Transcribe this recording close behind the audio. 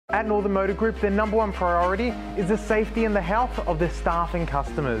At Northern Motor Group, their number one priority is the safety and the health of their staff and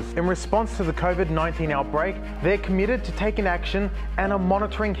customers. In response to the COVID-19 outbreak, they're committed to taking action and are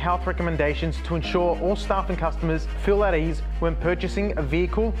monitoring health recommendations to ensure all staff and customers feel at ease when purchasing a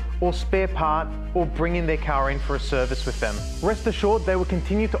vehicle or spare part or bringing their car in for a service with them. Rest assured, they will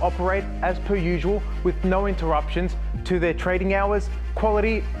continue to operate as per usual with no interruptions to their trading hours,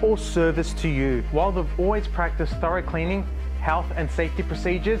 quality or service to you. While they've always practiced thorough cleaning, health and safety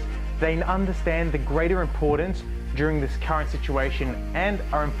procedures, they understand the greater importance during this current situation and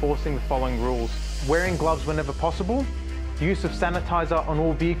are enforcing the following rules. Wearing gloves whenever possible, use of sanitizer on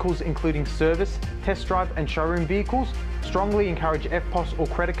all vehicles including service, test drive and showroom vehicles, strongly encourage EFTPOS or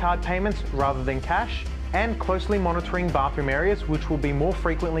credit card payments rather than cash, and closely monitoring bathroom areas which will be more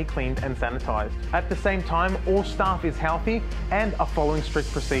frequently cleaned and sanitized. At the same time, all staff is healthy and are following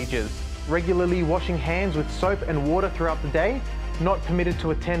strict procedures. Regularly washing hands with soap and water throughout the day, not permitted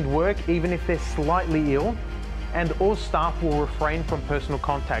to attend work even if they're slightly ill, and all staff will refrain from personal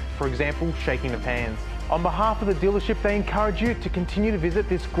contact, for example, shaking of hands. On behalf of the dealership, they encourage you to continue to visit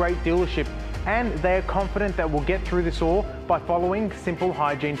this great dealership, and they are confident that we'll get through this all by following simple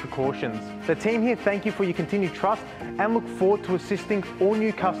hygiene precautions. The team here thank you for your continued trust and look forward to assisting all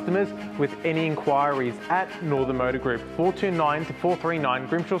new customers with any inquiries at Northern Motor Group, 429 to 439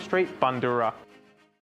 Grimshaw Street, Bundoora.